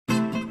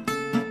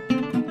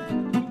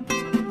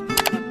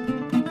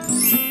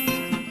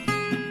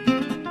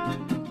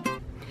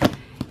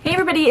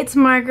everybody, it's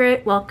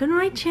Margaret. Welcome to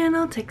my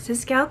channel,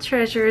 Texas Gal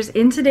Treasures.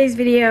 In today's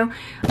video,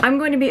 I'm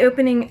going to be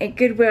opening a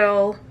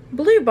Goodwill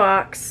blue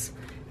box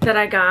that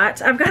I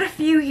got. I've got a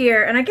few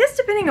here, and I guess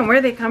depending on where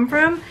they come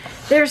from,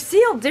 they're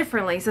sealed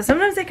differently. So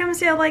sometimes they come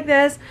sealed like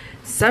this,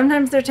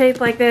 sometimes they're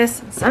taped like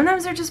this,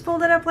 sometimes they're just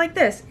folded up like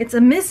this. It's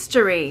a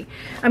mystery.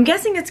 I'm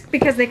guessing it's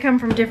because they come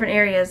from different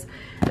areas,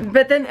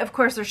 but then of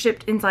course they're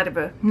shipped inside of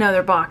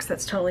another box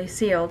that's totally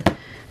sealed.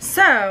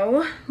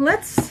 So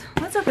let's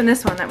open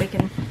this one that we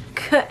can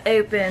cut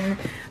open.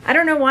 I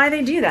don't know why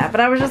they do that,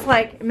 but I was just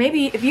like,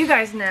 maybe if you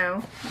guys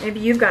know, maybe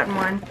you've gotten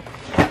one,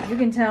 you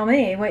can tell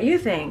me what you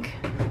think.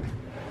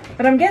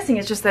 But I'm guessing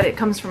it's just that it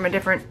comes from a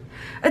different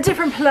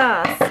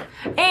place.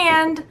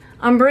 And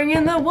I'm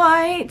bringing the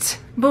white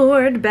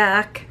board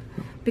back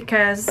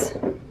because,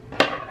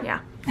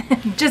 yeah,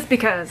 just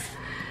because.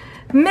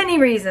 Many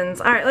reasons.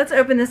 All right, let's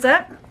open this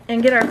up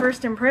and get our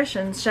first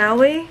impressions, shall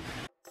we?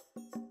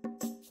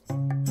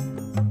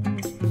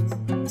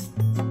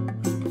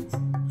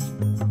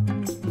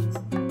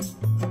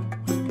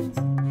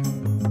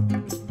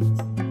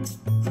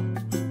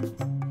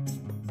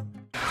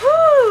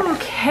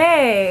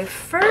 Okay,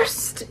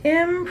 first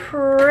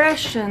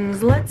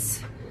impressions.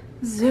 Let's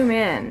zoom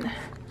in.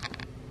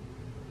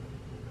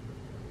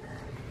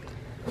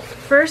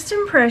 First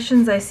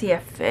impressions, I see a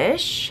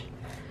fish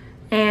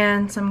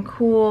and some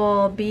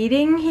cool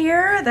beading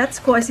here. That's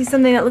cool. I see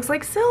something that looks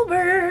like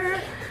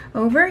silver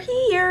over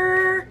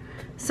here.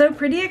 So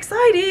pretty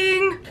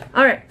exciting.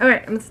 All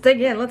right, let's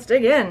dig in, let's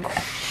dig in. All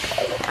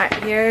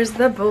right, here's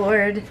the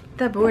board.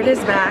 The board is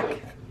back.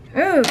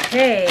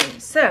 Okay,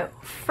 so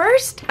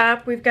first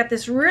up, we've got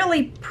this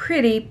really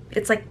pretty,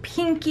 it's like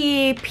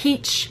pinky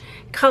peach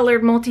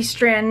colored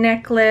multi-strand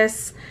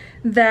necklace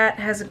that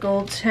has a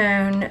gold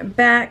tone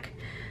back.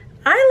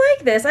 I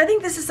like this. I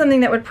think this is something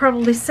that would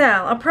probably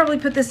sell. I'll probably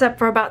put this up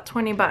for about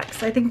 20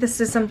 bucks. I think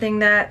this is something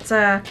that,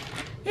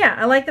 yeah,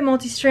 I like the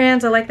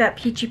multi-strands. I like that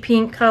peachy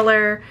pink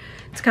color.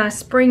 It's kind of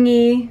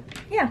springy.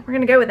 Yeah, we're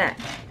gonna go with that.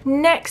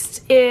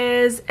 Next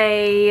is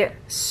a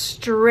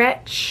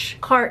stretch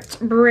heart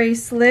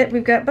bracelet.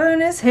 We've got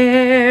bonus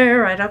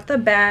hair right off the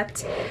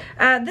bat.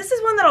 This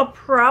is one that I'll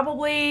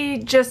probably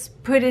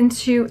just put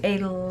into a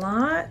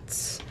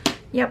lot.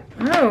 Yep,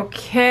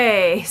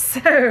 okay,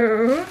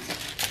 so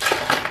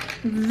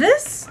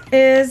this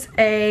is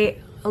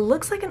it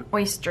looks like an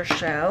oyster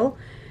shell.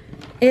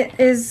 It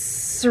is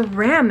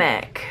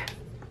ceramic.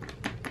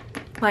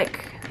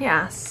 Like,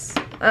 yes.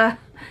 Let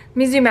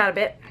me zoom out a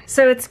bit.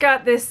 So it's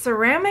got this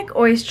ceramic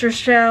oyster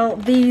shell,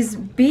 these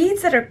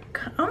beads that are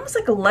almost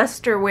like a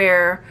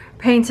lusterware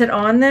painted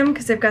on them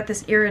because they've got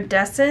this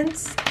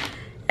iridescence.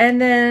 And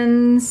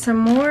then some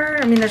more,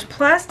 I mean there's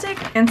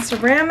plastic and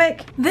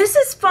ceramic. This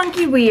is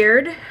funky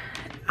weird.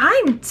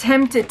 I'm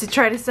tempted to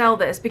try to sell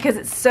this because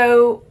it's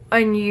so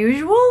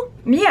unusual.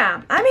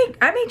 Yeah, I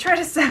may try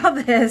to sell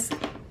this.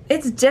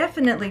 It's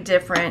definitely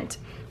different.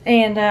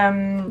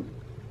 And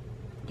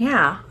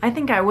yeah, I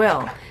think I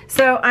will.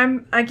 So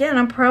I'm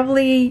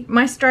probably,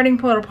 my starting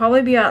point will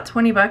probably be about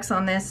 20 bucks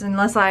on this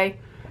unless I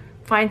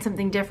find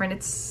something different.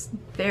 It's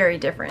very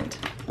different.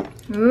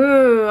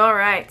 Ooh, all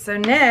right. So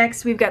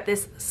next we've got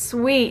this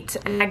sweet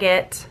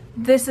agate.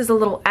 This is a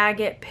little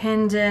agate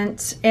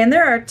pendant, and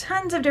there are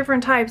tons of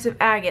different types of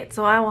agate,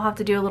 so I will have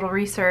to do a little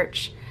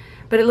research.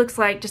 But it looks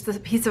like just a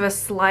piece of a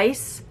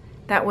slice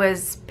that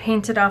was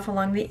painted off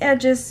along the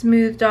edges,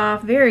 smoothed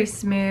off, very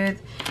smooth.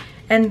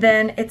 And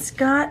then it's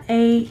got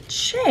a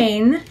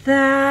chain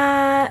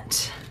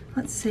that,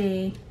 let's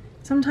see,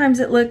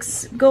 sometimes it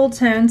looks gold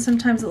tone,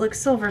 sometimes it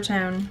looks silver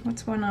tone.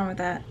 What's going on with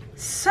that?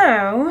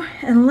 So,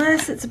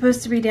 unless it's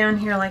supposed to be down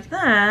here like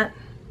that,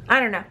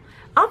 I don't know.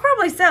 I'll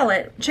probably sell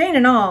it, chain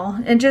and all,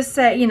 and just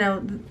say, you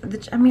know,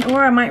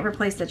 or I might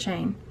replace the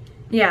chain.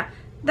 Yeah,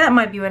 that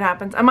might be what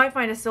happens. I might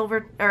find a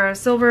silver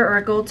or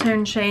a gold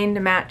tone chain to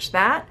match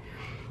that.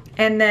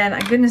 And then,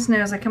 goodness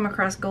knows, I come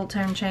across gold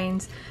tone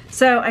chains.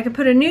 So I could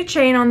put a new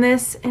chain on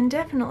this and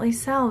definitely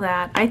sell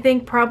that. I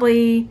think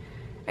probably,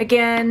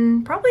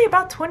 again, probably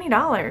about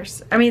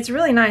 $20. I mean, it's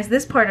really nice.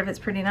 This part of it's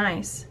pretty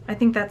nice. I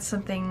think that's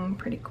something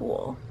pretty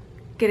cool.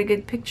 Get a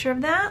good picture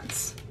of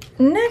that.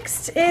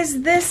 Next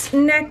is this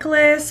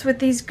necklace with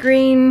these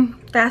green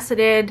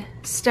faceted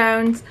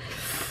stones.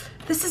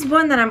 This is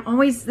one that I'm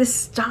always, this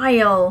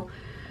style,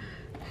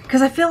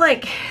 because I feel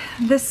like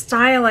this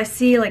style I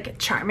see like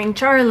Charming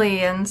Charlie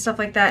and stuff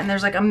like that, and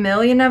there's like a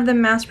million of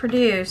them mass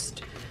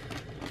produced.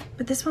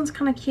 But this one's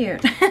kind of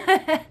cute.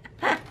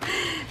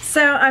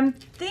 So I'm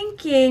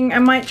thinking I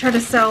might try to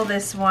sell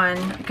this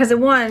one because it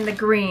won the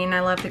green.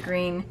 I love the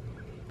green.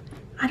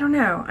 I don't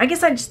know. I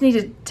guess I just need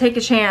to take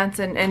a chance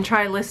and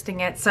try listing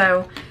it.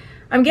 So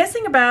I'm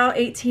guessing about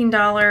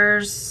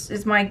 $18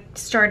 is my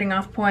starting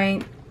off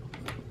point.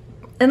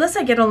 Unless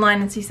I get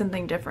online and see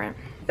something different.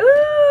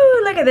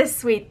 Ooh, look at this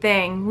sweet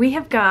thing. We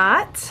have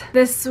got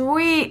this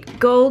sweet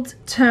gold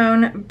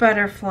tone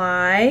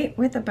butterfly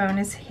with a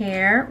bonus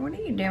hair. What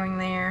are you doing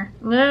there?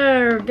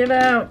 No, get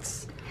out.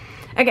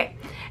 Okay,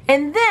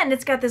 And then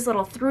it's got this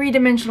little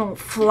three-dimensional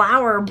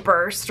flower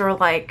burst or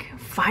like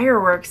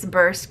fireworks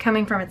burst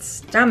coming from its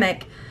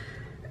stomach.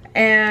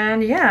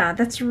 And yeah,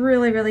 that's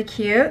really, really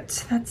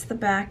cute. That's the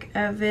back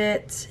of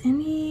it.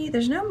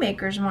 There's no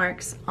maker's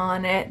marks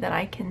on it that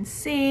I can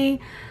see.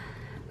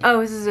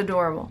 Oh, this is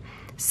adorable.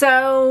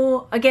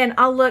 So again,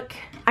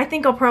 I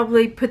think I'll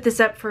probably put this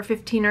up for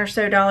 $15 or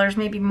so,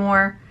 maybe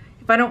more.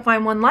 If I don't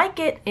find one like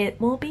it,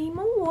 it will be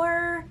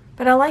more.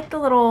 But I like the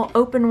little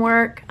open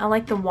work. I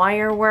like the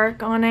wire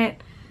work on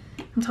it.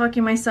 I'm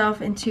talking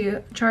myself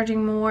into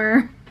charging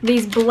more.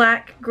 These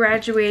black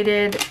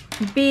graduated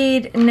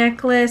bead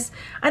necklace.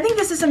 I think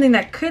this is something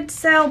that could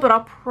sell, but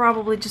I'll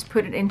probably just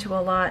put it into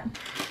a lot.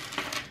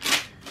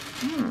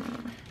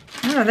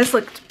 Oh, this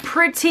looked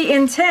pretty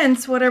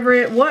intense, whatever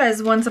it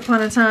was once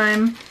upon a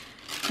time.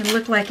 It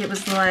looked like it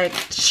was like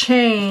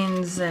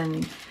chains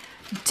and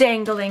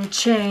dangling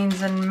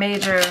chains and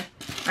major.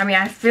 I mean,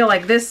 I feel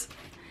like this,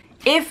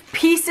 if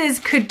pieces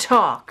could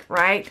talk,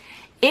 right?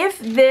 If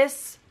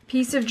this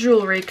piece of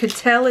jewelry could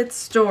tell its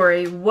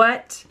story,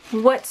 what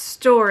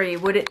story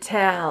would it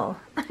tell?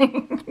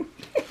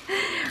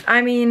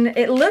 I mean,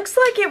 it looks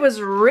like it was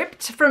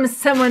ripped from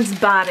someone's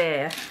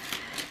body.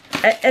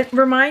 It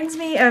reminds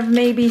me of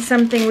maybe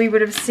something we would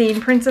have seen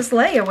Princess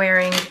Leia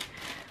wearing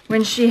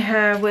when she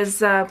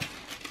was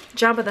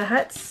Jabba the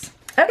Hutt's.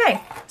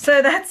 Okay,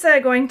 so that's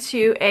going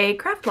to a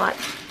craft lot.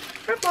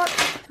 Craft lot.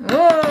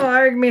 Oh,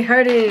 arg me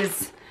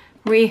hearties.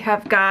 We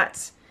have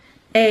got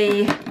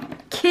a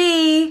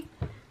key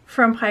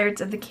from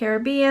Pirates of the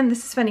Caribbean.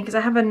 This is funny because I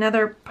have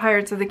another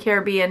Pirates of the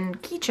Caribbean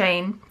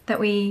keychain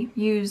that we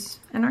use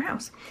in our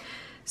house.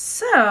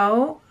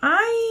 So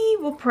I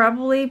will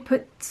probably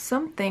put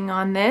something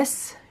on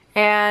this,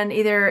 and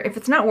either if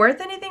it's not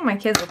worth anything, my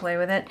kids will play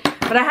with it.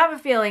 But I have a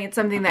feeling it's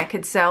something that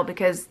could sell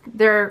because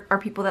there are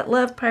people that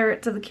love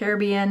Pirates of the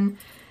Caribbean,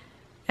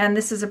 and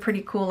this is a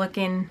pretty cool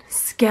looking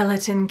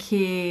skeleton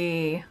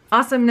key.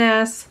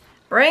 Awesomeness.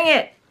 Bring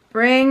it.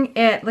 Bring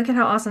it. Look at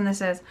how awesome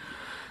this is.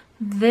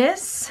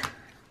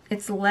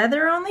 It's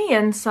leather on the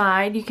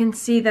inside. You can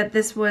see that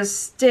this was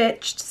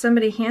stitched.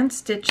 Somebody hand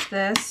stitched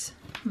this.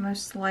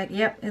 Most like,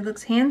 yep, it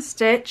looks hand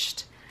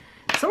stitched.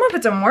 Someone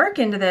put some work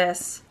into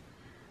this.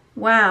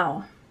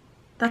 Wow,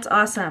 that's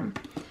awesome.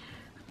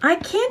 I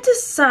can't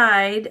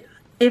decide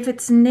if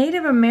it's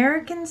Native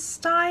American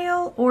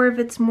style or if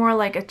it's more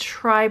like a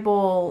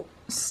tribal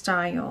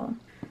style,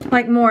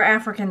 like more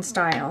African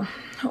style,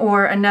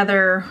 or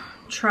another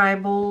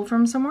tribal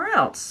from somewhere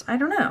else. I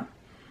don't know.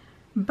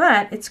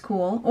 But it's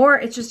cool, or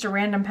it's just a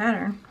random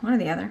pattern, one or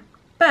the other.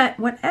 But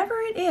whatever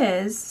it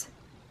is,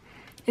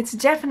 it's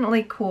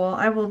definitely cool.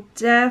 I will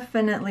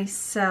definitely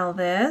sell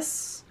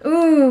this.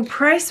 Ooh,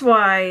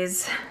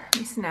 price-wise, let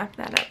me snap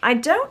that up. I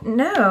don't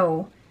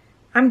know.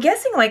 I'm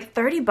guessing like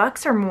 30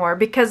 bucks or more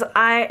because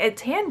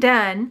it's hand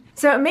done.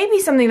 So it may be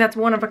something that's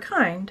one of a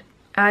kind.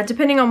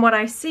 Depending on what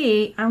I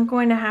see, I'm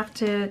going to have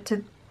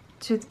to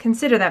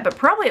consider that, but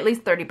probably at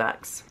least 30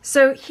 bucks.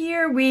 So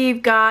here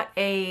we've got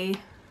a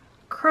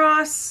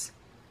cross.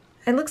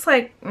 It looks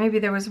like maybe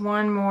there was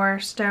one more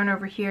stone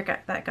over here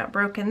that got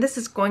broken. This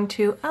is going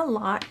to a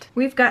lot.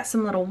 We've got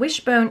some little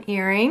wishbone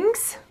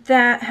earrings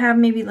that have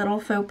maybe little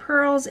faux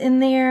pearls in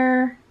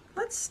there.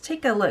 Let's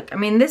take a look. I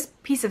mean, this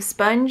piece of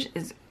sponge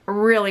is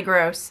really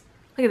gross.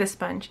 Look at this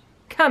sponge.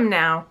 Come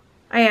now,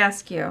 I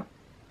ask you.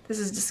 This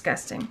is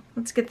disgusting.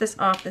 Let's get this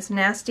off, this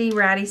nasty,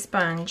 ratty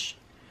sponge.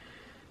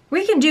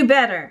 We can do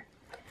better.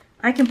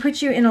 I can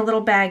put you in a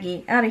little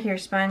baggie. Out of here,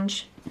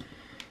 sponge.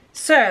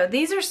 So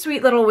these are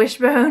sweet little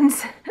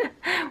wishbones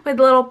with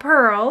little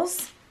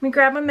pearls. We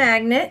grab a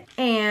magnet,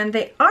 and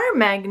they are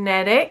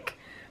magnetic,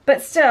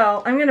 but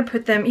still, I'm gonna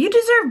put them, you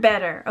deserve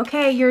better,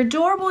 okay? You're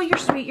adorable, you're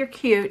sweet, you're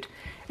cute,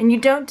 and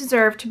you don't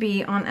deserve to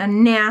be on a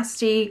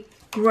nasty,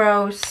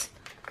 gross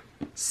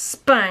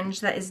sponge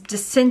that is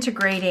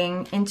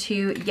disintegrating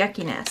into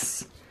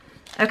yuckiness.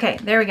 Okay,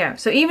 there we go.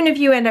 So even if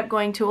you end up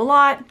going to a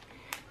lot,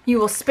 you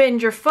will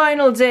spend your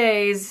final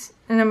days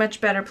in a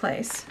much better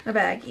place, a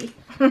baggie.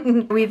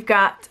 We've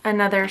got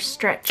another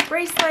stretch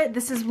bracelet.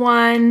 This is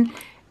one,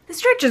 the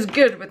stretch is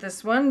good with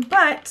this one,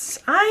 but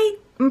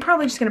I'm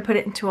probably just gonna put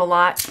it into a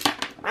lot.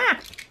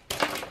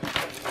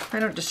 If I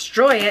don't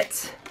destroy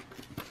it.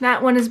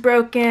 That one is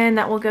broken,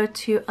 that will go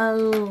to a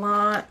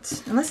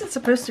lot. Unless it's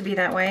supposed to be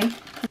that way.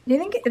 Do you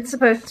think it's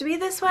supposed to be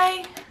this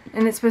way?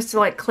 And it's supposed to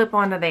like clip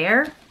onto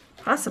there?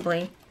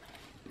 Possibly.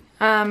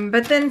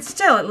 But then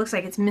still it looks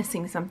like it's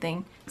missing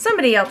something.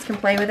 Somebody else can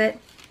play with it.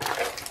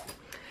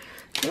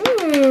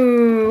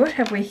 Ooh, what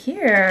have we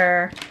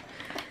here?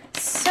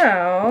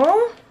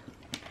 So,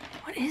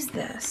 what is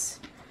this?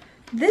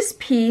 This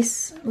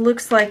piece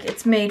looks like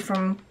it's made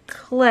from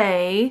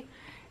clay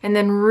and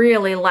then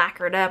really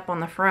lacquered up on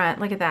the front.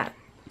 Look at that.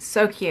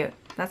 So cute.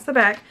 That's the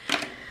back.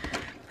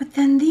 But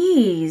then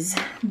these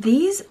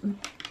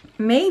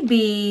may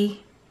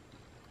be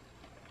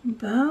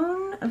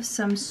bone of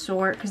some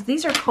sort because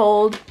these are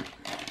cold.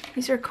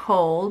 These are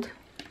cold.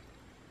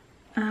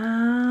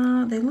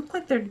 They look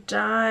like they're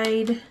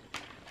dyed.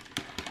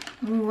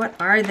 Ooh, what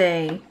are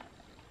they?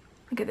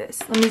 Look at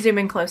this. Let me zoom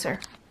in closer.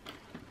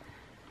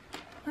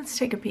 Let's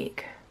take a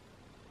peek.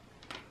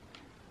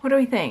 What do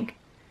we think?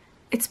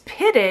 It's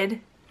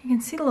pitted. You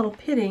can see the little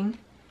pitting.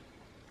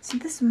 So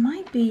this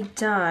might be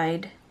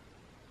dyed.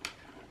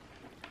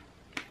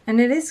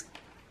 And it is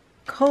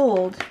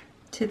cold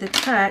to the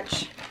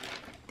touch.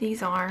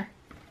 These are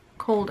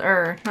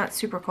colder, not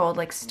super cold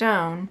like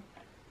stone.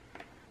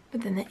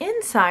 But then the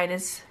inside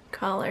is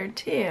colored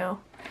too.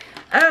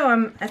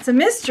 Oh, that's a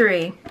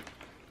mystery.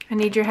 I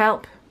need your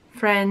help,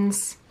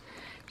 friends.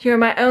 You're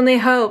my only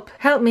hope.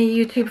 Help me,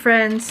 YouTube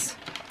friends.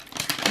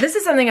 This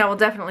is something I will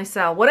definitely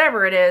sell,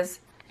 whatever it is.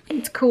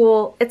 It's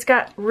cool. It's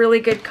got really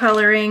good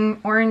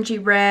coloring,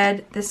 orangey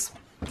red, this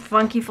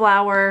funky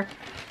flower.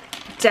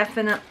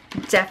 Definite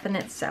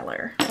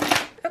seller.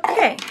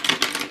 Okay.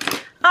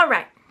 All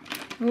right.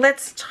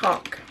 Let's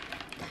talk.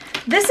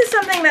 This is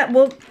something that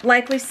will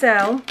likely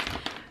sell,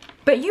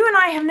 but you and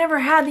I have never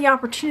had the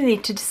opportunity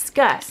to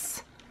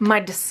discuss my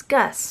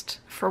disgust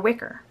for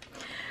wicker.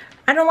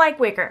 I don't like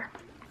wicker.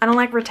 I don't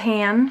like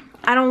rattan.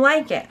 I don't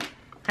like it.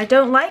 I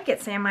don't like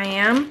it, Sam, I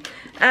am.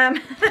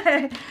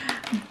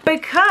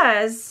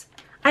 Because,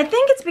 I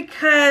think it's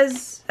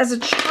because as a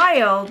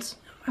child,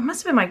 it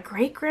must have been my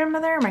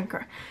great-grandmother,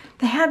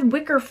 they had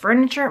wicker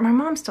furniture. My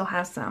mom still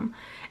has some.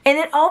 And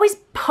it always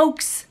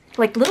pokes,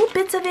 like little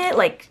bits of it,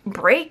 like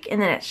break,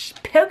 and then it's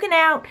poking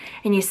out,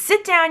 and you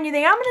sit down, you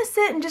think, I'm gonna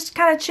sit and just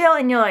kind of chill,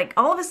 and you're like,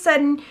 all of a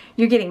sudden,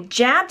 you're getting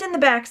jabbed in the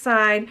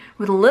backside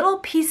with little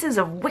pieces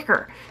of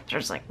wicker.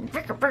 Just like,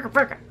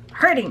 wicker,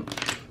 hurting.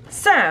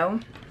 So,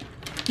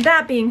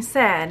 that being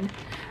said,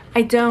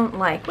 I don't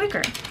like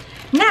wicker.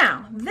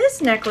 Now,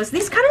 this necklace,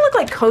 these kind of look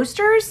like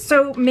coasters,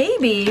 so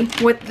maybe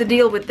what the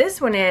deal with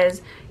this one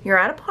is, you're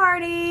at a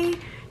party,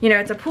 you know,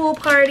 it's a pool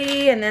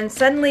party, and then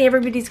suddenly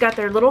everybody's got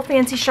their little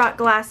fancy shot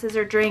glasses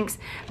or drinks,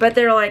 but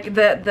they're like,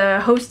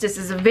 the hostess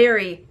is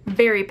very,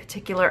 very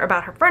particular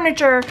about her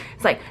furniture.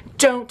 It's like,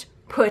 don't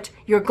put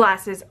your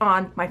glasses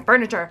on my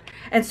furniture.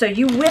 And so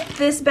you whip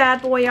this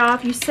bad boy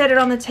off, you set it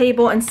on the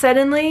table, and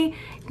suddenly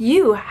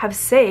you have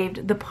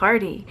saved the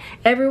party.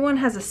 Everyone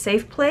has a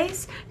safe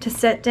place to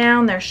set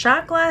down their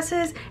shot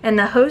glasses, and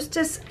the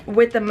hostess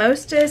with the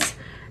mostest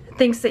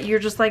thinks that you're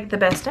just like the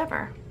best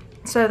ever.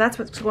 So that's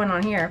what's going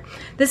on here.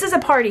 This is a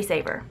party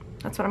saver.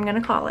 That's what I'm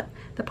gonna call it.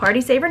 The party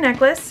saver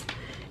necklace.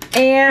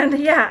 And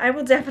yeah, I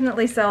will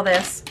definitely sell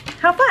this.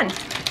 How fun.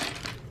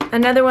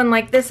 Another one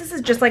like this. This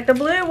is just like the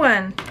blue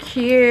one.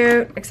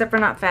 Cute, except for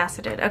not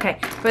faceted. Okay,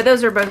 but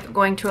those are both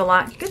going to a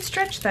lot. Good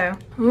stretch though.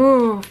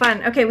 Ooh,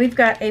 fun. Okay, we've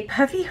got a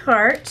puffy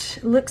heart.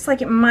 Looks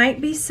like it might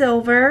be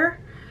silver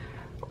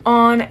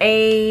on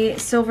a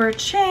silver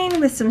chain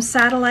with some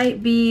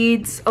satellite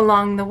beads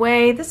along the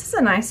way. This is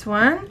a nice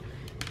one.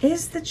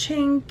 Is the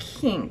chain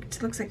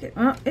kinked? Looks like it,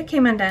 oh, it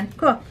came undone.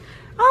 Cool.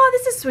 Oh,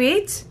 this is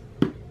sweet.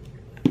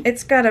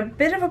 It's got a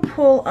bit of a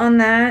pull on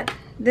that.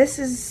 This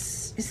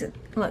is it,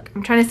 look,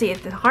 I'm trying to see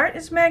if the heart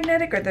is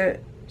magnetic or the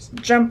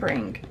jump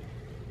ring.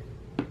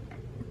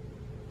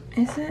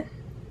 Is it?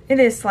 It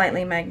is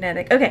slightly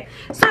magnetic. Okay,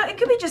 so it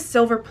could be just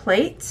silver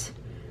plate,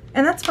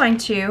 and that's fine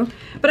too.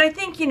 But I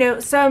think, you know,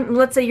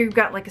 let's say you've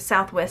got like a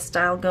Southwest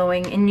style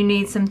going and you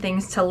need some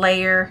things to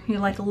layer. You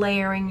like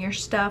layering your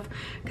stuff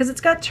because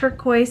it's got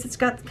turquoise, it's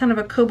got kind of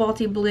a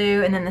cobalty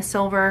blue, and then the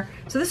silver.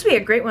 So this would be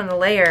a great one to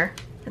layer.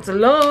 It's a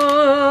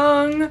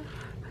long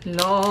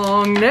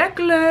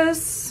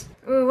necklace.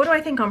 Ooh, what do I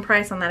think on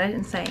price on that? I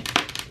didn't say.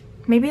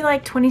 Maybe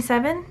like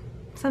 27,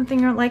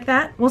 something like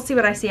that. We'll see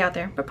what I see out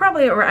there, but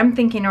probably, or I'm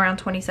thinking around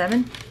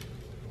 27.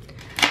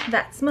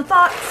 That's my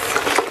thoughts.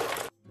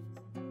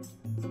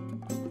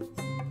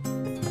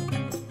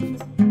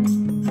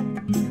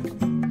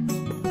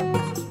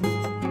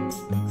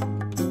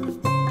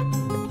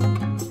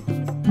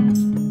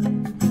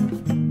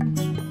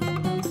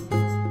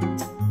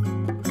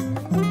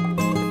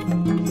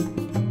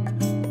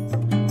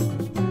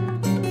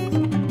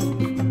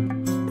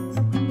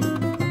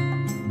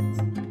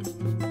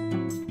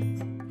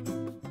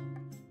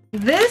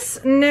 This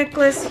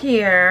necklace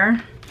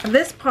here,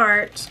 this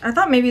part, I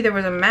thought maybe there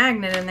was a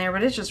magnet in there,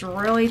 but it's just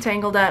really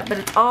tangled up. But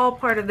it's all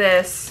part of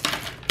this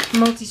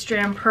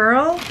multi-strand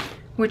pearl,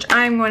 which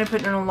I'm going to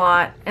put in a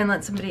lot and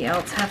let somebody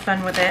else have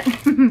fun with it.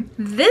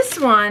 This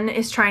one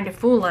is trying to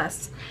fool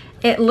us.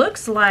 It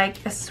looks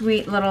like a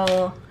sweet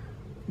little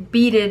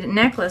beaded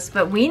necklace,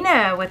 but we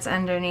know what's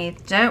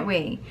underneath, don't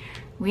we?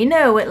 We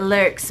know what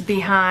lurks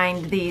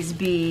behind these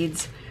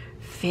beads.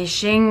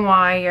 Fishing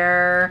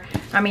wire.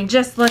 I mean,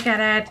 just look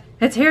at it.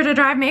 It's here to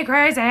drive me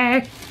crazy.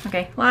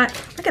 Okay,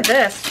 look at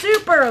this.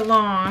 Super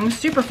long,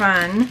 super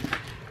fun.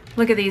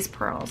 Look at these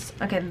pearls.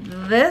 Okay,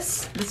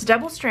 this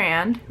double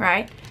strand,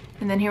 right?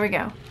 And then here we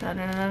go.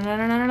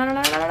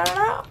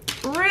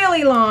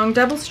 Really long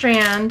double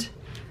strand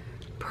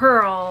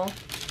pearl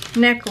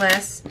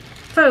necklace,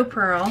 faux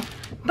pearl,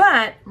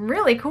 but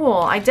really cool.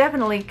 I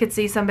definitely could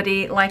see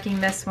somebody liking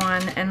this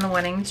one and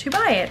wanting to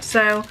buy it.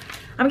 So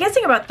I'm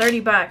guessing about 30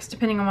 bucks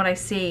depending on what I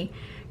see,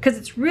 because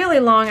it's really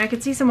long. I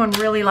could see someone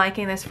really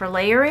liking this for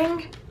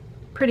layering.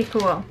 Pretty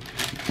cool.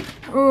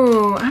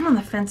 Ooh, I'm on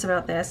the fence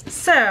about this.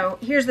 So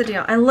here's the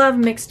deal. I love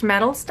mixed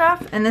metal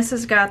stuff, and this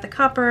has got the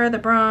copper, the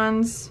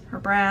bronze, or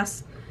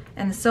brass,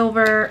 and the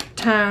silver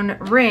tone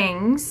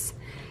rings.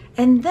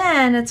 And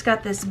then it's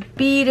got this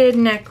beaded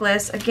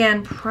necklace,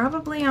 again,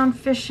 probably on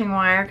fishing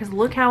wire, because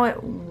look how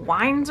it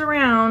winds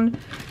around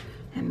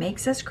and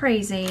makes us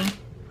crazy,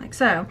 like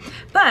so.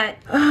 But,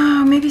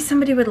 oh, maybe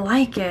somebody would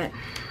like it.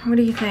 What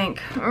do you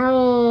think?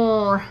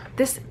 Oh,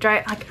 this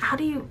dry, like, how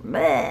do you,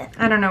 bleh.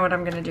 I don't know what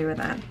I'm gonna do with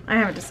that. I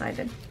haven't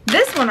decided.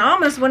 This one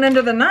almost went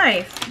under the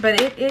knife,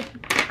 but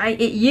it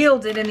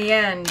yielded in the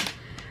end.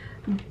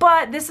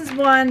 But this is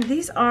one,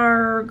 these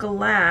are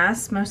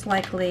glass, most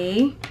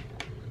likely.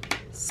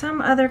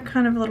 Some other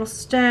kind of little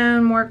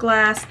stone, more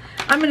glass.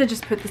 I'm gonna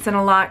just put this in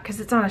a lot because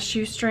it's on a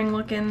shoestring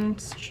looking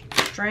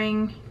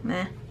string.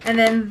 Meh. And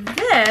then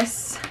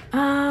this,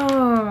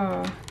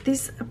 oh,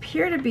 these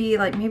appear to be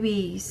like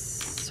maybe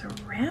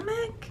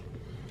ceramic?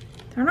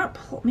 They're not,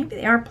 maybe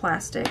they are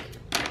plastic.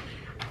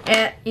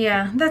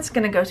 Yeah, that's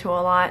gonna go to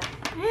a lot.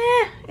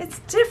 It's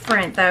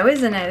different though,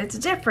 isn't it? It's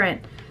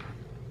different.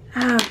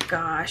 Oh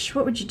gosh,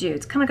 what would you do?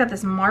 It's kind of got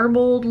this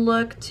marbled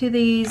look to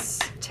these,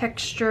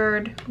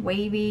 textured,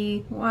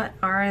 wavy. What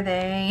are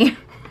they?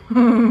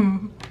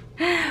 Oh,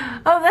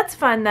 that's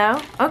fun though.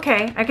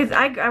 Okay,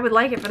 I would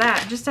like it for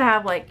that, just to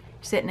have like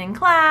sitting in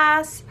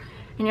class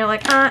and you're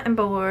like, I'm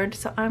bored,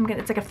 so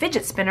it's like a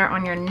fidget spinner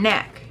on your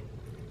neck.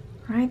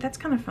 Right, that's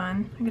kind of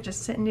fun. I could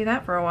just sit and do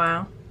that for a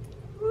while.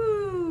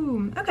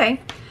 Woo, okay.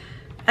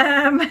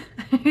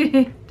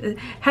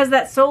 Has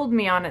that sold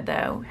me on it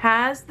though?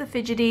 Has the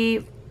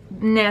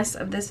fidgetiness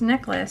of this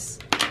necklace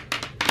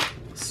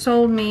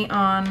sold me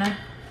on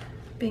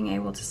being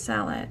able to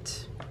sell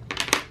it?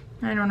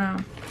 I don't know.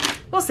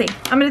 We'll see.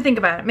 I'm gonna think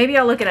about it. Maybe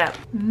I'll look it up.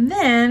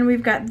 Then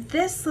we've got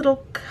this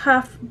little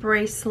cuff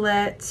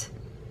bracelet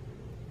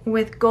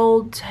with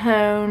gold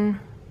tone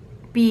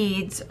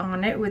beads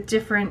on it with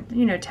different,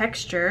 you know,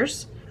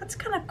 textures. That's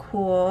kind of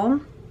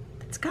cool.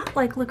 It's got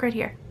like, look right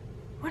here.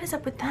 What is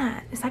up with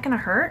that? Is that gonna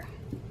hurt?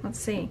 Let's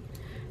see.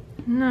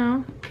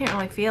 No, can't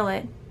really feel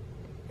it.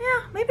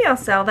 Yeah, maybe I'll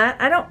sell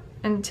that. I don't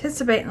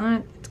anticipate,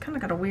 it's kind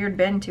of got a weird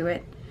bend to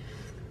it.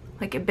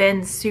 Like it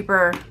bends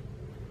super,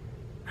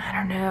 I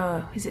don't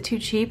know. Is it too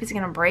cheap? Is it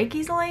gonna break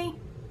easily?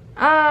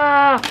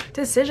 Ah,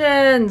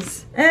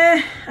 decisions.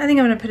 I think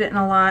I'm gonna put it in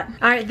a lot.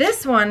 All right,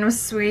 this one was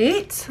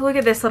sweet. Look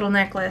at this little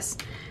necklace.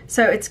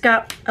 So it's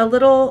got a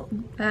little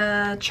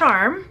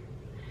charm.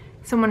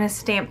 Someone has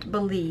stamped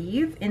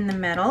BELIVE in the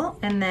metal,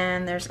 and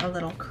then there's a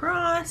little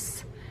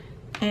cross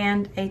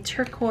and a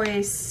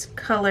turquoise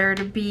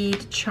colored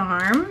bead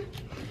charm.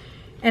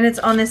 And it's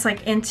on this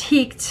like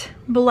antiqued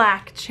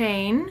black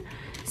chain.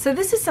 So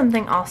this is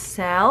something I'll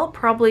sell,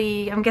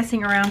 probably, I'm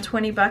guessing around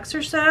 20 bucks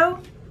or so.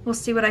 We'll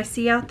see what I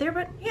see out there,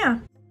 but yeah.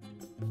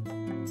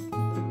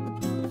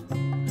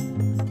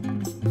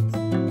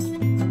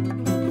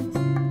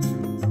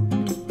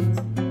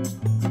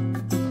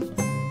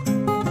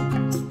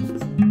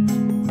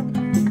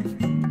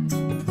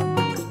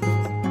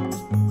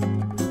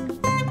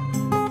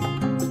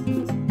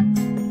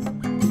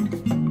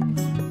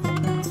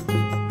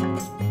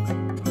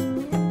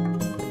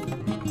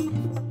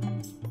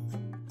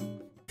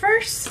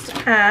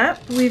 First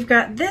up, we've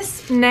got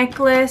this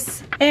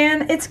necklace,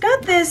 and it's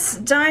got this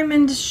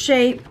diamond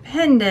shaped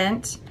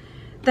pendant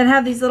that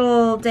have these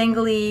little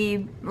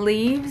dangly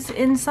leaves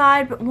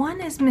inside, but one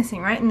is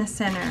missing right in the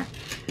center.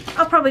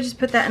 I'll probably just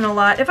put that in a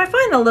lot. If I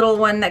find the little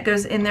one that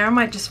goes in there, I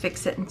might just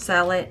fix it and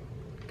sell it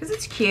because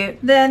it's cute.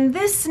 Then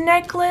this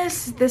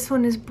necklace, this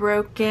one is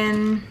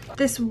broken.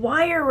 This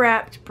wire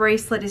wrapped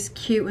bracelet is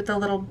cute with the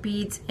little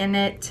beads in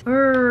it. I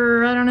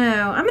don't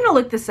know. I'm gonna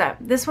look this up.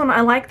 This one,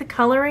 I like the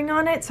coloring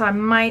on it, so I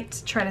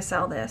might try to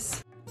sell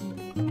this.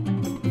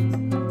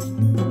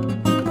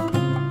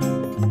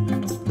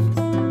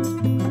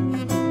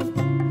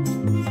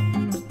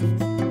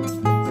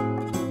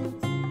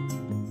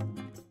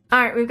 All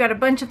right, we've got a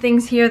bunch of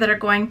things here that are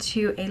going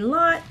to a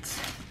lot.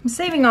 I'm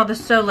saving all the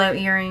solo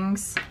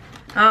earrings.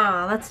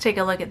 Ah, let's take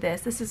a look at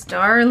this. This is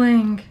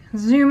darling.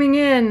 Zooming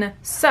in.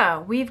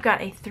 So we've got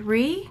a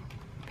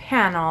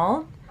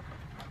 3-panel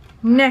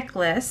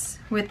necklace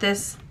with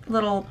this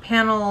little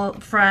panel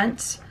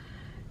front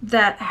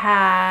that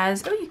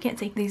has, oh, you can't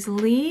see, these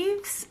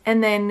leaves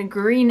and then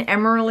green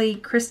emeraldy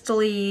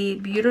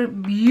crystally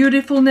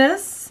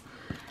beautifulness.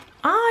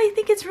 I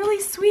think it's really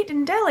sweet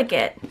and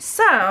delicate.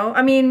 So,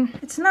 I mean,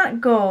 it's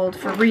not gold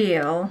for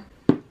real.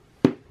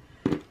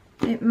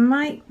 It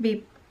might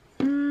be,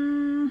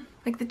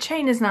 like the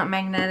chain is not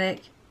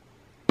magnetic.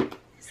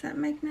 Is that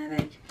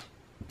magnetic?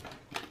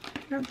 I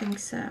don't think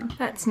so.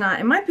 That's not.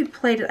 It might be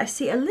plated. I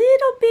see a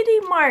little bitty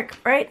mark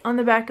right on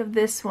the back of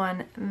this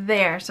one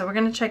there. So we're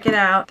gonna check it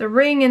out. The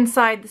ring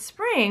inside the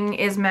spring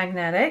is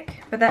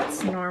magnetic, but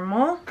that's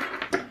normal.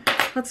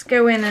 Let's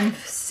go in and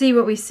see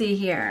what we see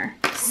here.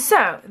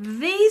 So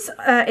these,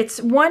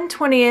 it's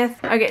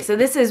 1/20th. Okay, so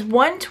this is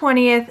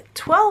 1/20th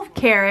 12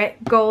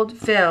 karat gold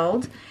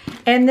filled.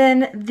 And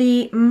then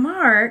the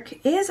mark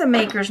is a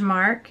maker's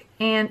mark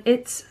and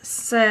it's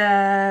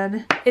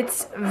said,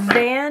 it's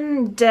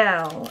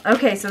Vandel.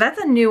 Okay, so that's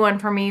a new one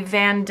for me,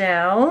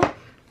 Vandel.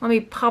 Let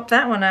me pop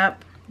that one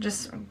up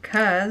just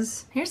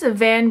because. Here's a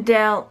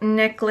Vandel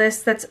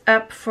necklace that's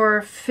up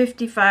for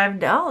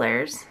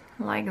 $55.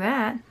 Like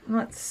that.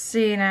 Let's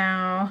see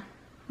now.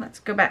 Let's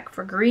go back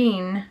for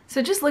green.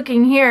 So just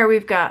looking here,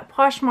 we've got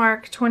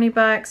Poshmark, 20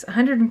 bucks,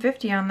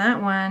 150 on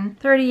that one,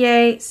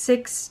 38,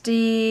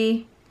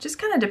 60, just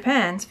kind of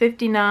depends,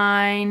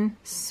 59.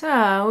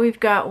 So we've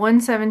got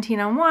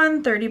 117 on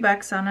one, 30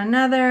 bucks on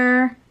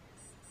another.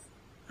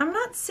 I'm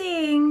not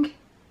seeing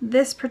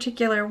this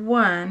particular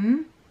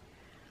one.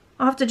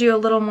 I'll have to do a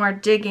little more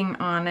digging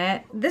on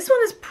it. This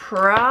one is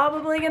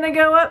probably gonna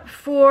go up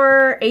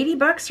for 80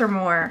 bucks or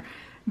more,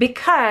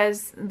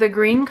 because the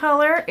green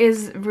color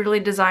is really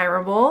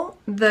desirable.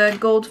 The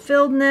gold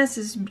filledness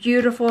is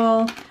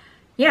beautiful.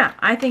 Yeah,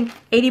 I think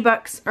 80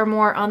 bucks or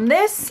more on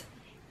this.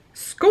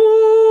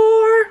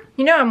 Score!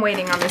 You know I'm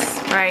waiting on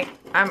this, right?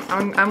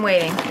 I'm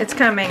waiting. It's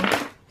coming.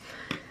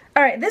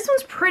 All right, this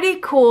one's pretty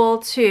cool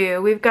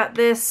too. We've got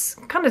this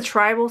kind of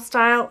tribal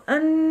style.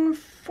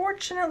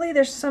 Unfortunately,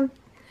 there's some...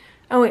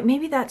 Oh wait,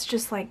 maybe that's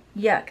just like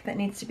yuck that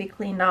needs to be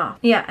cleaned off.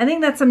 Yeah, I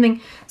think that's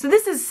something. So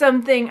this is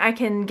something I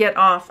can get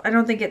off. I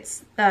don't think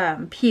it's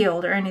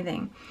peeled or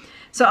anything.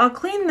 So I'll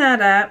clean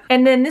that up.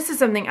 And then this is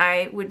something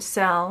I would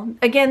sell.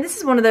 Again, this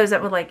is one of those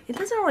that would like, it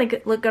doesn't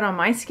really look good on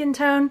my skin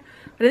tone,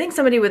 but I think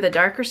somebody with a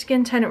darker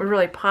skin tone, it would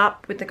really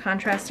pop with the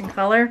contrasting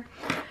color.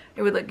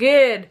 It would look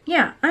good.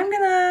 Yeah, I'm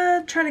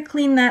gonna try to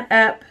clean that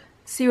up.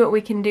 See what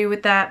we can do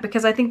with that,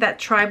 because I think that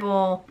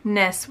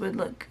tribalness would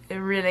look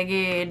really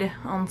good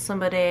on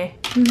somebody.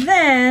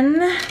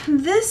 Then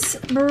this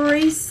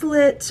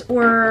bracelet,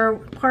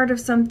 or part of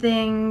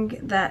something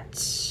that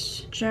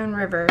Joan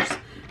Rivers,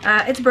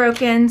 it's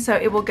broken, so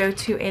it will go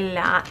to a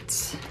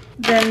lot.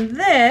 Then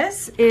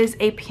this is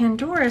a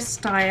Pandora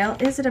style.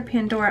 Is it a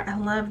Pandora? I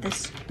love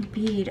this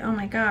bead. Oh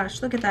my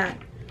gosh, look at that.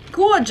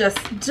 Gorgeous,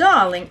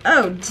 darling.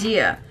 Oh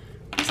dear.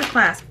 Where's the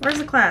clasp? Where's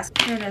the clasp?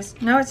 Here it is.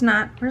 No, it's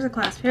not. Where's the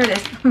clasp? Here it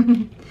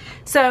is.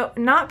 So,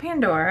 not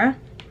Pandora.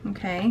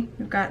 Okay,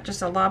 we've got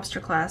just a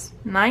lobster clasp.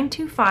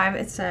 925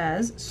 it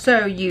says.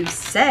 So you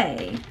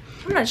say.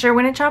 I'm not sure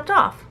when it chopped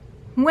off.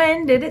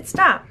 When did it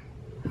stop?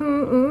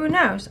 Who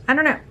knows? I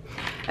don't know.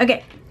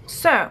 Okay,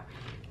 so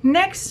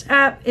next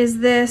up is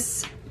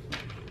this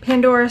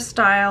Pandora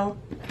style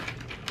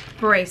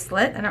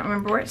bracelet. I don't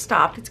remember where it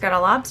stopped. It's got a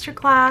lobster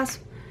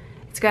clasp.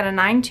 It's got a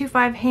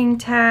 925 hang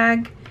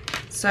tag.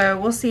 So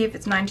we'll see if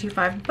it's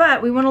 925,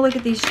 but we want to look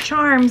at these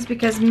charms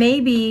because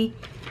maybe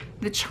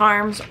the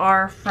charms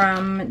are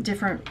from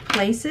different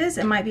places.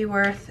 It might be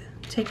worth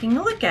taking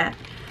a look at.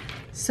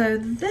 So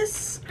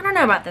this, I don't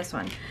know about this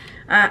one.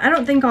 I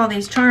don't think all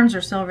these charms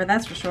are silver,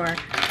 that's for sure.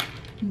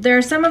 There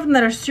are some of them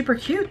that are super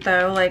cute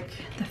though, like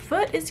the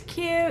foot is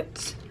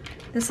cute.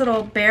 This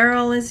little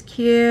barrel is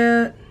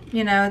cute.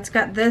 You know, it's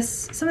got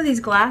this, some of these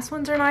glass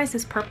ones are nice.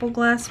 This purple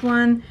glass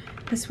one,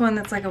 this one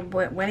that's like a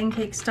wedding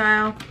cake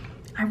style.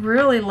 I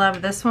really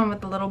love this one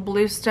with the little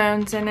blue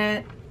stones in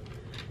it.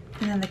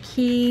 And then the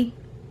key.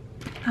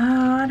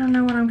 Oh, I don't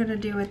know what I'm gonna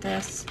do with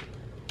this.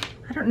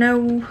 I don't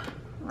know.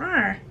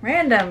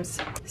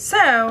 Randoms.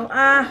 So,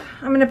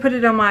 I'm gonna put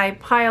it on my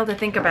pile to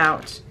think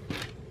about.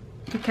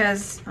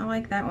 Because I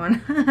like that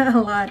one a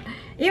lot.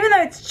 Even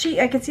though it's cheap,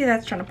 I can see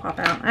that's trying to pop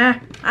out.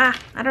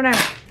 I don't know.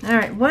 All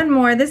right, one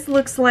more. This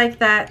looks like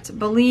that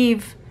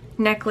Believe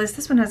necklace.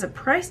 This one has a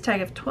price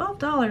tag of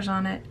 $12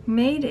 on it.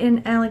 Made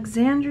in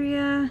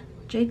Alexandria.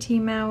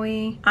 JT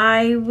Maui.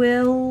 I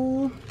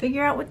will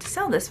figure out what to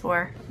sell this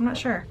for. I'm not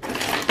sure.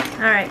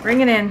 All right,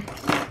 bring it in.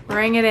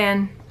 Bring it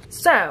in.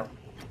 So,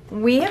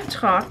 we have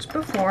talked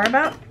before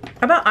about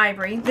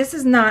ivory. This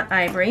is not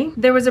ivory.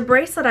 There was a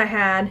bracelet I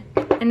had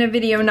in a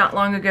video not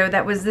long ago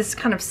that was this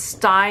kind of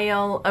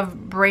style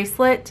of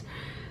bracelet.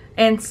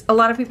 And a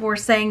lot of people were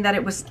saying that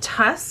it was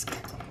tusk,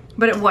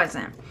 but it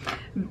wasn't.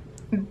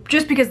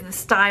 Just because of the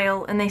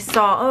style, and they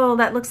saw, oh,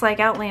 that looks like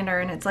Outlander,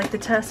 and it's like the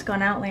tusk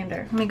on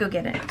Outlander. Let me go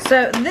get it.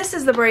 So this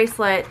is the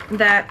bracelet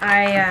that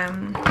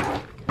I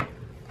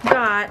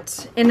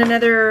got in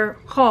another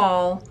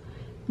haul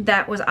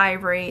that was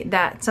ivory,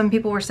 that some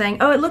people were saying,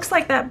 oh, it looks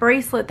like that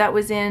bracelet that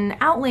was in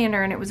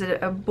Outlander, and it was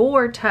a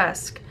boar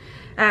tusk.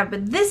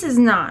 But this is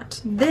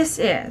not. This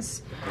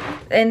is.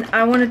 And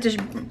I wanted to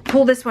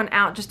pull this one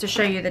out just to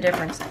show you the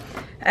difference.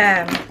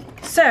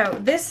 So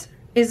this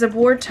is a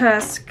boar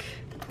tusk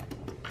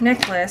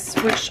necklace,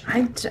 which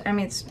I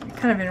mean, it's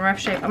kind of in rough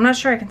shape. I'm not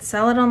sure I can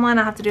sell it online.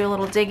 I'll have to do a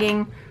little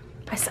digging.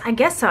 I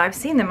guess so. I've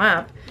seen them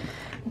up,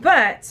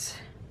 but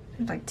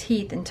there's like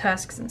teeth and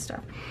tusks and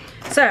stuff.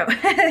 So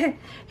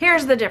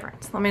here's the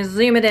difference. Let me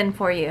zoom it in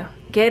for you.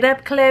 Get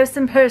up close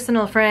and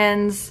personal,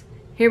 friends.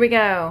 Here we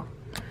go.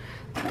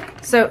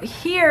 So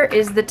here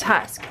is the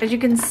tusk. As you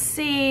can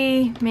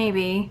see,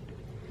 maybe,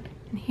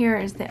 and here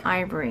is the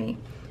ivory.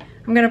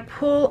 I'm gonna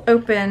pull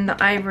open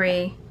the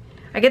ivory.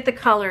 I get the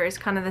color is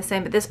kind of the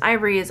same, but this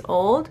ivory is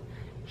old.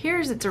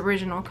 Here's its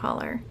original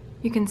color.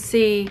 You can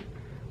see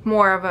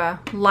more of a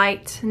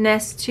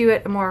lightness to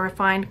it, a more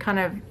refined kind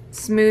of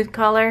smooth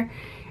color.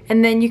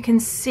 And then you can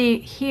see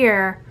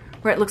here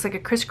where it looks like a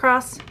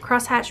crisscross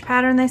crosshatch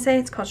pattern, they say.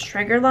 It's called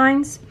Schrager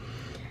lines.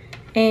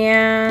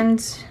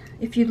 And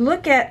if you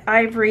look at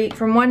ivory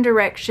from one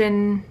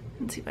direction,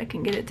 let's see if I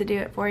can get it to do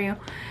it for you.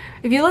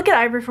 If you look at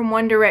ivory from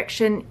one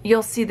direction,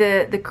 you'll see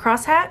the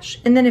crosshatch.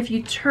 And then if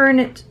you turn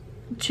it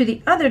to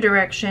the other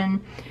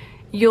direction,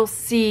 you'll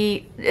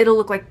see it'll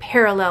look like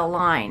parallel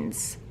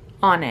lines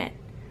on it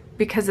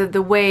because of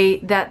the way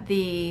that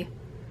the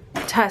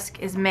tusk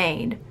is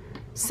made.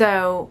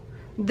 So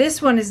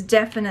this one is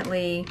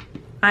definitely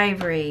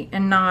ivory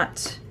and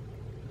not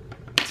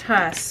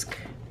tusk.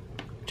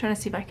 I'm trying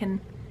to see if I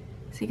can,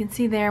 so you can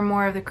see there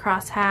more of the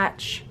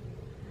crosshatch,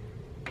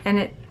 and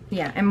it,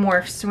 yeah, it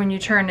morphs when you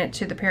turn it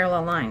to the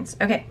parallel lines.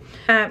 Okay,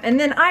 and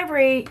then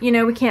ivory, you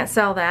know, we can't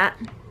sell that.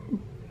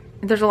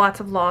 There's lots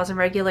of laws and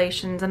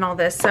regulations and all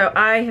this. So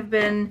I have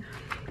been,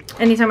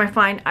 anytime I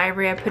find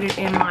ivory, I put it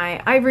in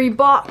my ivory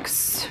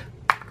box.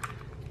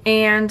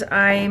 And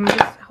I'm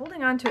just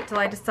holding on to it till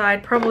I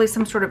decide, probably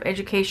some sort of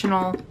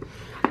educational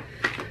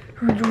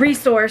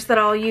resource that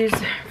I'll use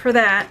for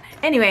that.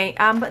 Anyway,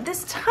 but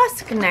this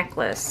tusk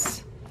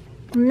necklace,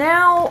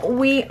 now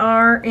we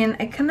are in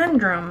a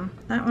conundrum.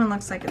 That one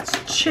looks like it's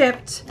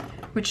chipped,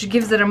 which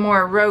gives it a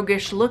more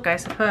roguish look, I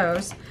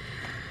suppose.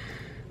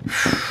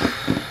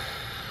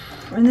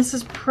 And this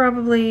is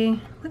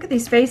probably, look at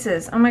these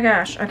faces. Oh my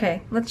gosh.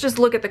 Okay, let's just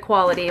look at the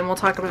quality and we'll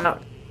talk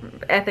about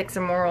ethics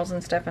and morals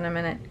and stuff in a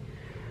minute.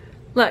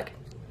 Look,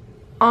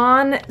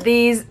 on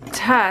these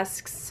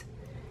tusks,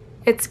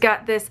 it's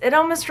got this, it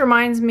almost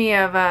reminds me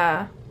of,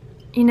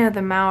 you know,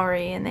 the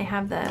Maori, and they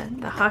have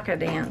the haka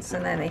dance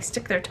and then they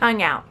stick their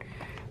tongue out,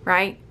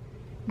 right?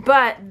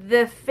 But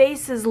the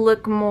faces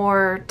look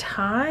more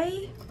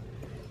Thai,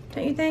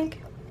 don't you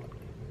think?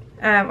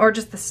 Or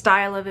just the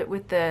style of it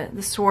with the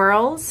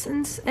swirls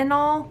and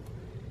all.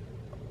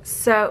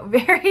 So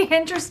very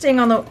interesting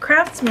on the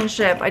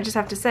craftsmanship, I just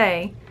have to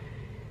say.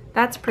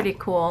 That's pretty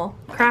cool,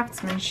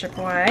 craftsmanship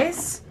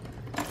wise.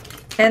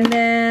 And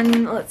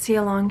then let's see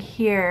along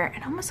here,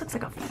 it almost looks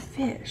like a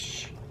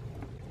fish,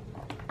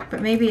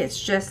 but maybe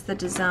it's just the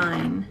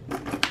design.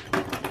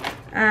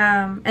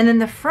 And then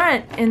the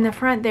front, in the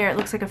front there, it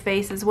looks like a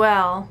face as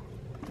well.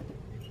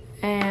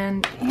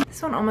 And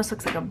this one almost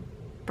looks like a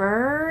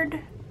bird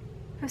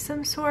of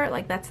some sort,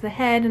 like that's the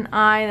head and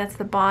eye, that's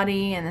the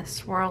body, and the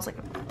swirls like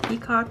a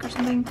peacock or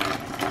something.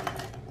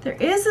 There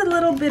is a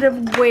little bit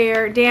of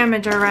wear,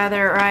 damage or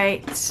rather,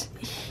 right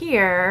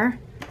here.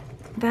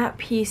 That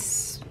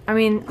piece, I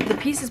mean, the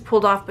piece is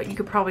pulled off, but you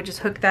could probably just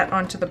hook that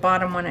onto the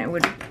bottom one, it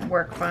would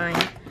work fine.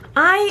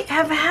 I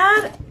have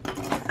had,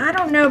 I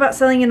don't know about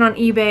selling it on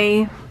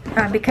eBay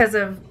because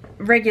of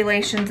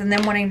regulations and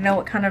then wanting to know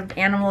what kind of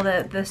animal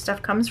the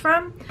stuff comes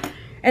from.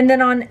 And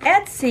then on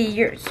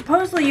Etsy,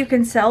 supposedly you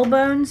can sell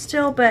bones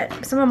still,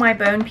 but some of my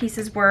bone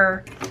pieces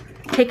were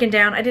taken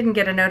down. I didn't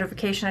get a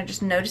notification, I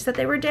just noticed that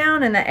they were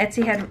down and that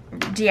Etsy had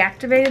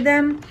deactivated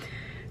them.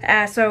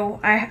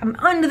 So I'm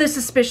under the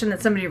suspicion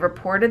that somebody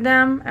reported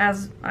them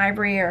as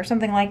ivory or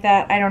something like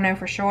that. I don't know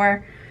for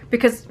sure,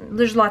 because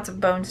there's lots of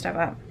bone stuff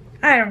up.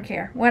 I don't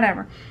care,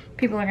 whatever.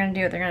 People are gonna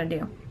do what they're gonna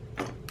do.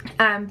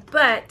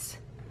 But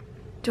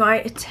do I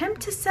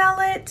attempt to sell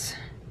it?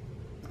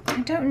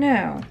 I don't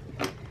know.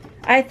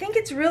 I think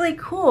it's really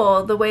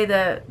cool the way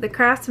the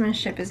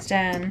craftsmanship is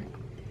done.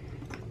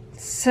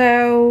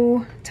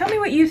 So tell me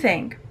what you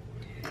think.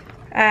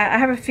 I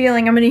have a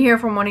feeling I'm going to hear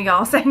from one of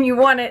y'all saying you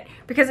want it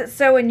because it's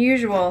so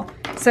unusual.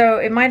 So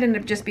it might end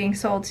up just being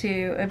sold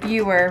to a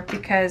viewer,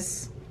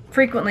 because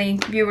frequently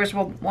viewers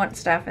will want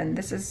stuff, and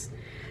this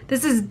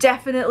is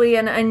definitely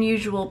an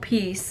unusual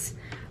piece.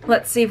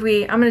 Let's see if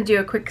I'm going to do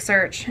a quick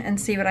search and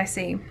see what I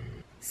see.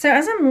 So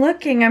as I'm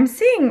looking, I'm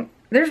seeing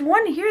there's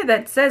one here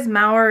that says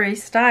Maori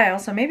style,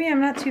 so maybe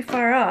I'm not too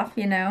far off,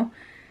 you know,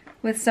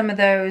 with some of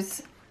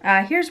those.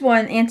 Here's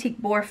one, antique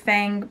boar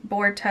fang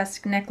boar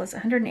tusk necklace,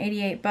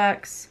 188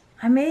 bucks.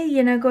 I may,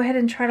 you know, go ahead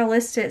and try to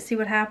list it, see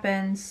what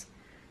happens.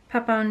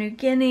 Papua New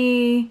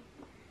Guinea,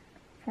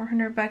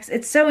 400 bucks.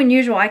 It's so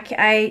unusual.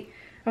 I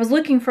was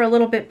looking for a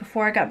little bit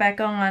before I got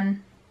back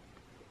on,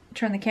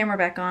 turn the camera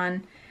back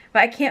on,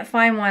 but I can't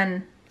find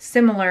one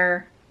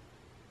similar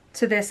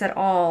to this at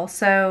all.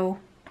 So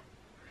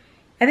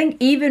I think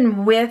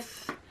even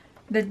with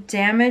the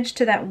damage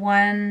to that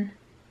one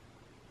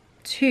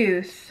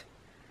tooth,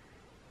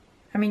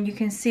 I mean, you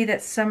can see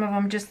that some of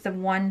them, just the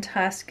one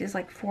tusk is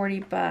like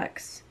 40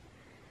 bucks.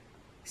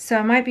 So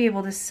I might be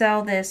able to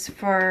sell this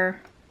for,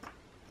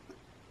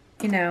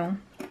 you know,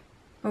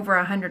 over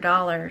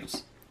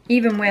 $100,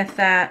 even with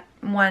that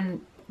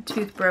one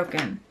tooth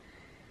broken.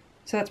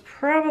 So that's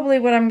probably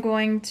what I'm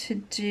going to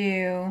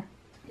do.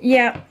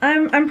 Yeah,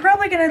 I'm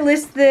probably going to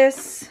list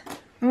this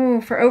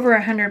for over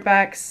 100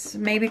 bucks,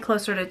 maybe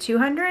closer to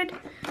 200.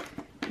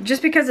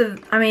 Just because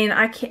of, I mean,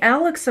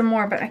 I'll look some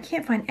more, but I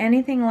can't find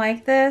anything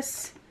like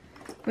this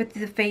with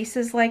the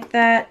faces like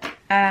that.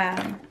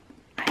 I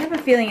have a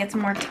feeling it's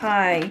more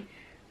Thai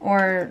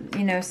or,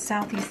 you know,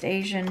 Southeast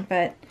Asian,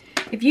 but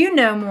If you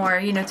know more,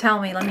 you know, tell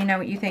me. Let me know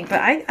what you think.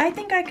 But I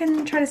think I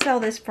can try to sell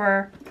this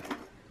for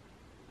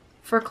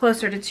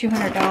closer to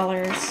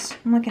 $200.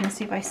 I'm looking to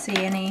see if I see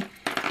any.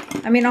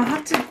 I mean, I'll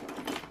have to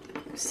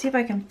see if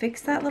I can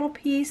fix that little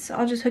piece.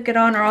 I'll just hook it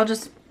on, or I'll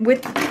just,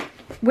 with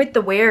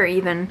the wear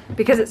even,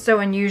 because it's so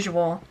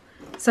unusual,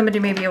 somebody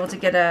may be able to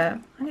get I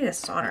need a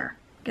solder.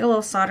 Get a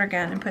little solder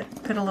gun and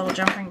put a little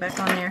jump ring back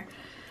on there.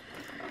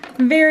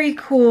 Very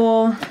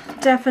cool.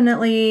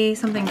 Definitely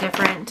something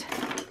different.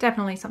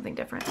 Definitely something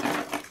different.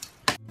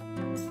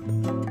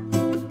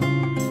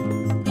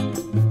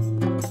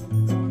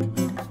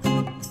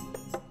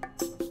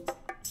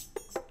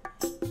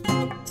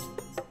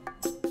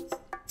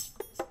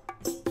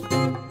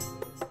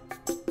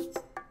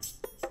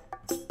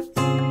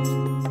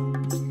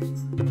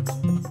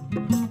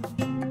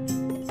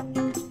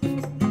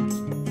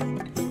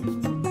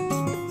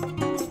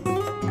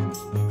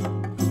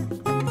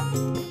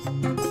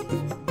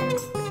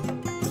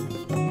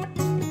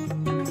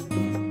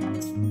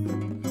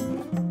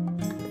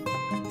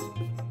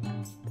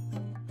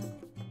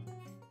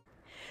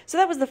 So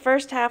that was the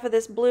first half of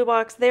this blue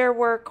box. There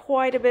were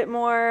quite a bit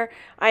more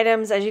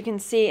items, as you can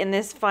see, in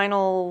this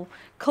final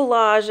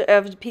collage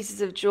of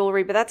pieces of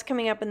jewelry, but that's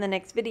coming up in the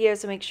next video,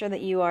 so make sure that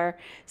you are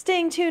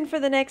staying tuned for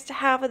the next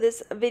half of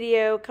this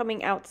video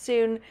coming out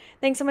soon.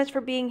 Thanks so much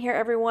for being here,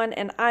 everyone,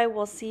 and I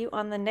will see you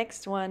on the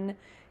next one.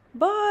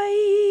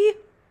 Bye!